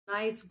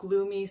Nice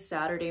gloomy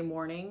Saturday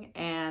morning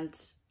and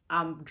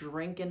I'm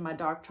drinking my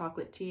dark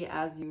chocolate tea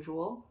as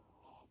usual.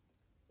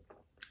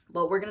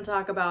 But we're going to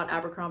talk about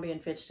Abercrombie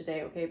and Fitch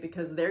today, okay?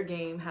 Because their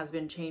game has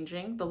been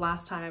changing. The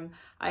last time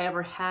I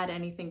ever had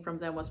anything from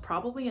them was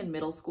probably in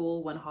middle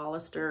school when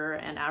Hollister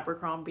and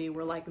Abercrombie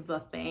were like the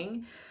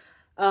thing.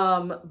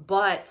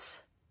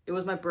 But it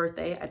was my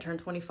birthday. I turned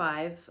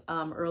 25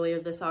 earlier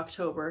this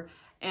October.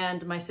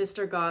 And my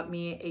sister got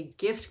me a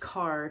gift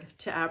card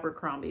to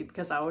Abercrombie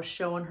because I was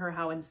showing her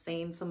how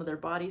insane some of their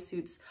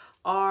bodysuits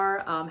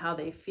are, how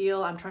they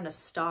feel. I'm trying to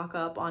stock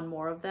up on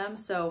more of them.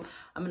 So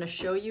I'm going to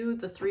show you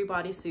the 3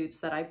 bodysuits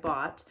that I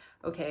bought.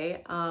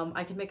 Okay.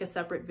 I can make a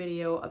separate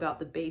video about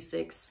the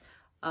basics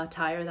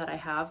attire that I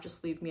have.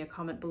 Just leave me a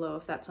comment below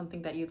if that's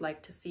something that you'd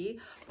like to see.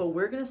 But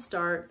we're going to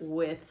start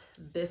with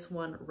this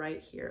one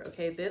right here.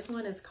 Okay. This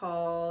one is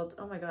called,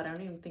 oh my God, I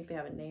don't even think they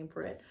have a name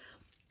for it.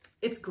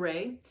 It's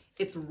gray,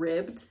 it's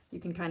ribbed, you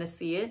can kind of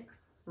see it,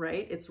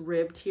 right? It's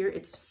ribbed here,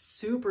 it's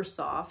super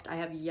soft. I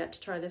have yet to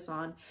try this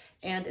on,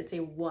 and it's a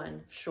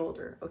 1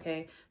 shoulder,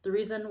 okay? The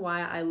reason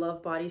why I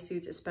love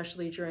bodysuits,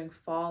 especially during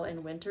fall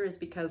and winter, is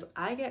because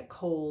I get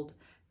cold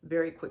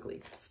very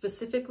quickly,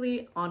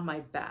 specifically on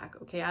my back,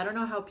 okay? I don't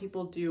know how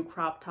people do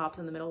crop tops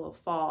in the middle of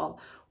fall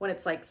when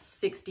it's like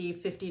 60,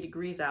 50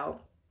 degrees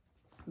out,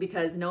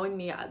 because knowing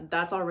me,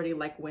 that's already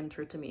like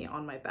winter to me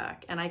on my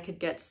back, and I could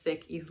get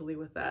sick easily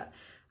with that.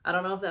 I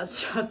don't know if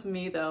that's just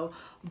me though,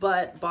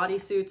 but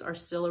bodysuits are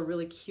still a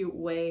really cute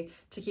way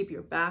to keep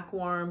your back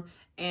warm,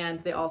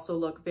 and they also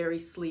look very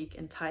sleek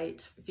and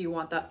tight if you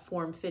want that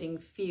form-fitting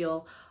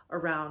feel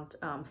around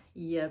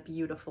your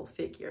beautiful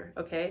figure,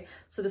 okay?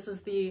 So this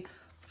is the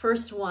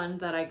first one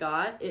that I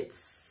got.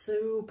 It's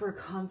super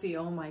comfy,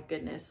 oh my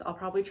goodness. I'll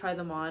probably try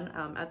them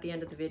on at the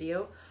end of the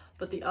video,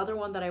 but the other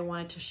one that I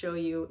wanted to show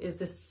you is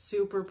this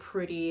super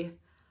pretty,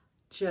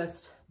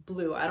 just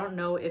blue. I don't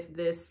know if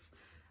this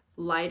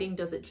lighting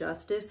does it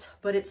justice,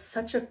 but it's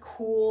such a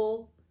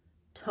cool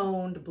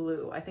toned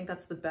blue. I think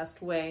that's the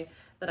best way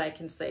that I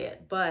can say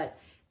it, but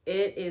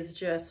it is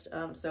just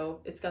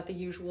so it's got the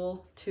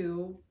usual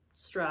 2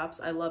 straps.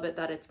 I love it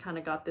that it's kind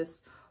of got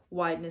this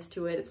wideness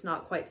to it. It's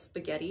not quite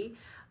spaghetti,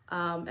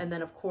 and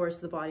then of course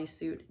the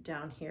bodysuit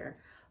down here.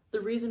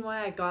 The reason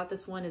why I got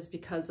this one is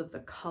because of the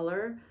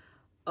color.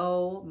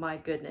 Oh my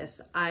goodness,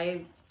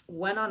 I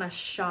went on a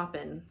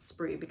shopping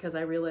spree because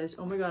I realized,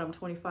 oh my God, I'm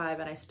 25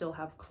 and I still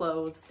have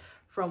clothes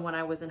from when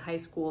I was in high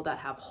school that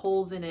have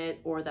holes in it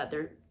or that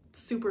they're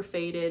super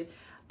faded.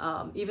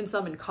 Even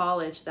some in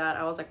college that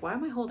I was like, why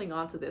am I holding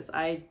on to this?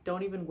 I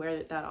don't even wear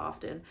it that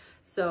often.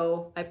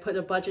 So I put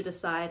a budget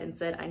aside and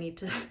said I need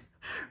to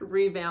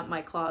revamp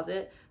my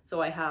closet.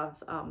 So I have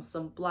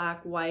some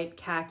black, white,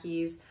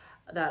 khakis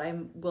that I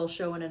will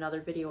show in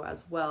another video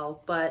as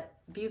well. But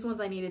these ones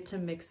I needed to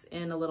mix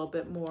in a little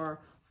bit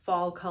more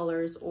fall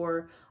colors,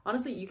 or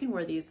honestly, you can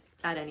wear these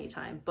at any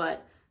time,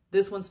 but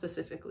this one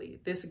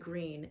specifically, this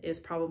green, is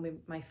probably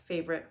my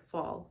favorite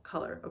fall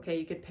color, okay?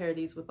 You could pair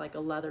these with like a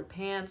leather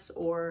pants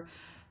or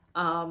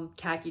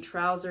khaki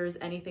trousers,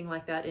 anything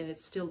like that, and it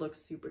still looks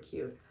super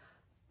cute.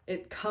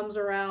 It comes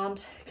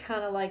around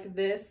kind of like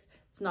this.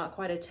 It's not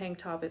quite a tank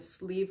top, it's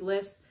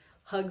sleeveless,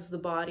 hugs the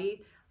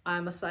body.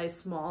 I'm a size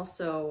small,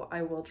 so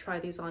I will try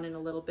these on in a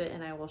little bit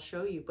and I will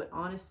show you, but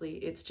honestly,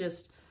 it's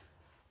just,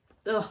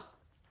 ugh.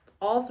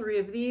 All 3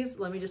 of these,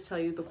 let me just tell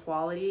you, the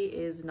quality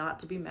is not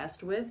to be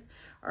messed with,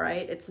 all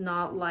right? It's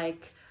not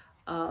like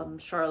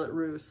Charlotte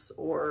Russe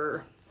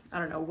or, I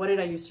don't know, what did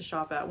I used to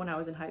shop at when I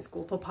was in high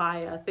school?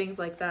 Papaya, things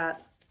like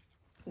that,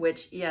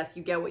 which, yes,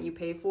 you get what you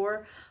pay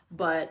for,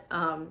 but,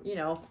 you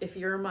know, if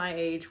you're my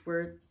age,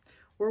 we're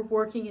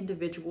working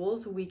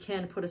individuals, we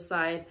can put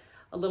aside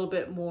a little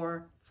bit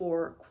more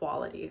for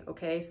quality,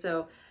 okay?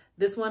 So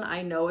this one,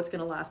 I know it's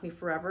gonna last me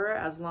forever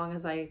as long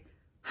as I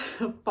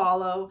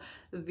follow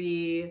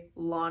the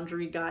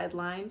laundry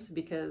guidelines,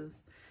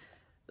 because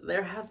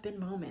there have been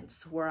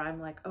moments where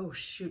I'm like, oh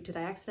shoot, did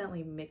I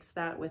accidentally mix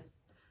that with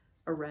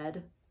a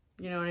red?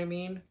 You know what I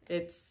mean?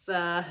 It's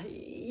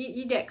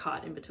you get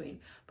caught in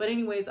between. But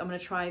anyways, I'm gonna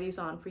try these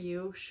on for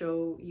you,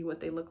 show you what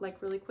they look like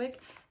really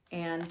quick,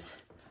 and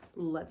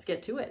let's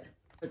get to it.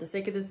 For the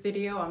sake of this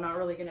video, I'm not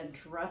really gonna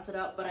dress it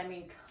up, but I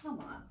mean, come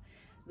on.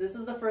 This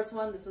is the first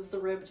one, this is the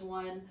ribbed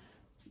one.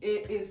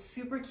 It is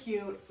super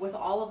cute. With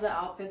all of the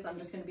outfits, I'm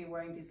just gonna be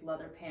wearing these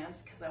leather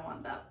pants because I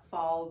want that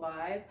fall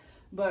vibe.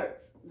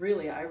 But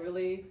really, I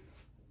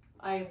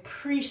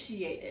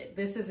appreciate it.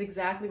 This is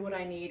exactly what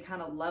I need,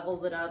 kind of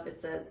levels it up.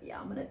 It says,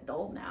 yeah, I'm an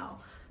adult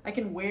now. I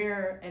can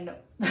wear and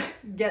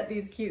get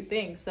these cute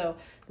things. So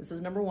this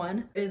is number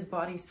 1. Is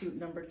bodysuit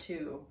number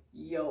 2.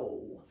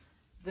 Yo,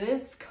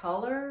 this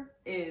color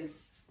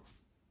is,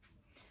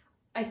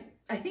 I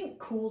think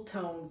cool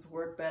tones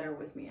work better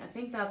with me. I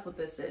think that's what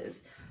this is.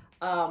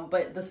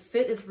 But the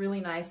fit is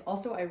really nice.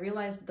 Also, I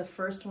realized the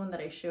first one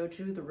that I showed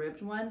you, the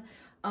ribbed one,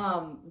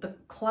 the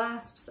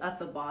clasps at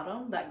the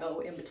bottom that go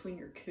in between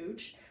your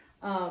cooch,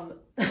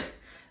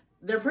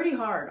 they're pretty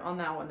hard on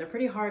that one. They're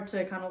pretty hard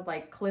to kind of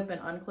like clip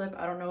and unclip.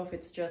 I don't know if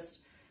it's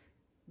just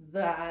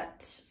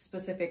that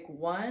specific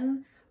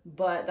one,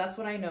 but that's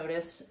what I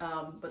noticed.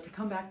 But to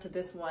come back to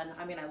this one,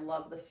 I mean, I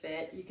love the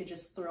fit. You could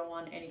just throw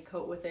on any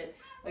coat with it.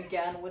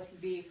 Again,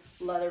 with the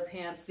leather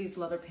pants, these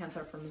leather pants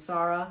are from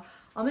Zara.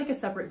 I'll make a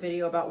separate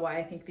video about why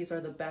I think these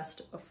are the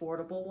best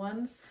affordable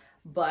ones,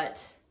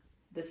 but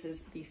this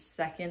is the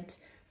second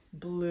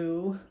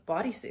blue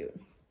bodysuit.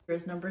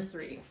 Here's number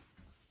 3.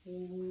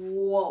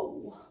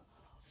 Whoa.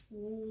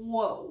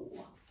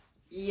 Whoa.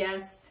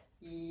 Yes.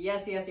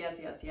 Yes, yes, yes,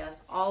 yes,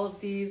 yes. All of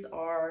these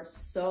are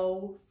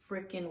so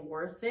freaking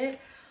worth it.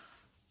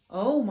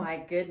 Oh my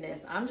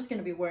goodness. I'm just going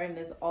to be wearing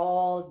this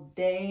all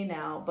day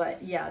now.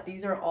 But yeah,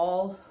 these are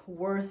all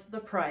worth the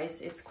price.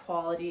 It's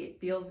quality. It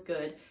feels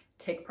good.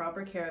 Take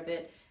proper care of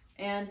it.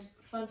 And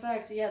fun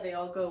fact, yeah, they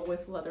all go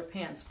with leather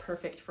pants.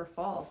 Perfect for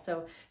fall.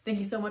 So thank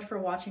you so much for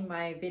watching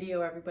my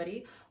video,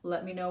 everybody.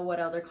 Let me know what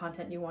other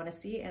content you want to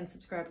see and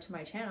subscribe to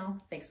my channel.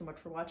 Thanks so much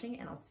for watching,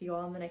 and I'll see you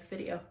all in the next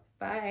video.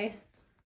 Bye.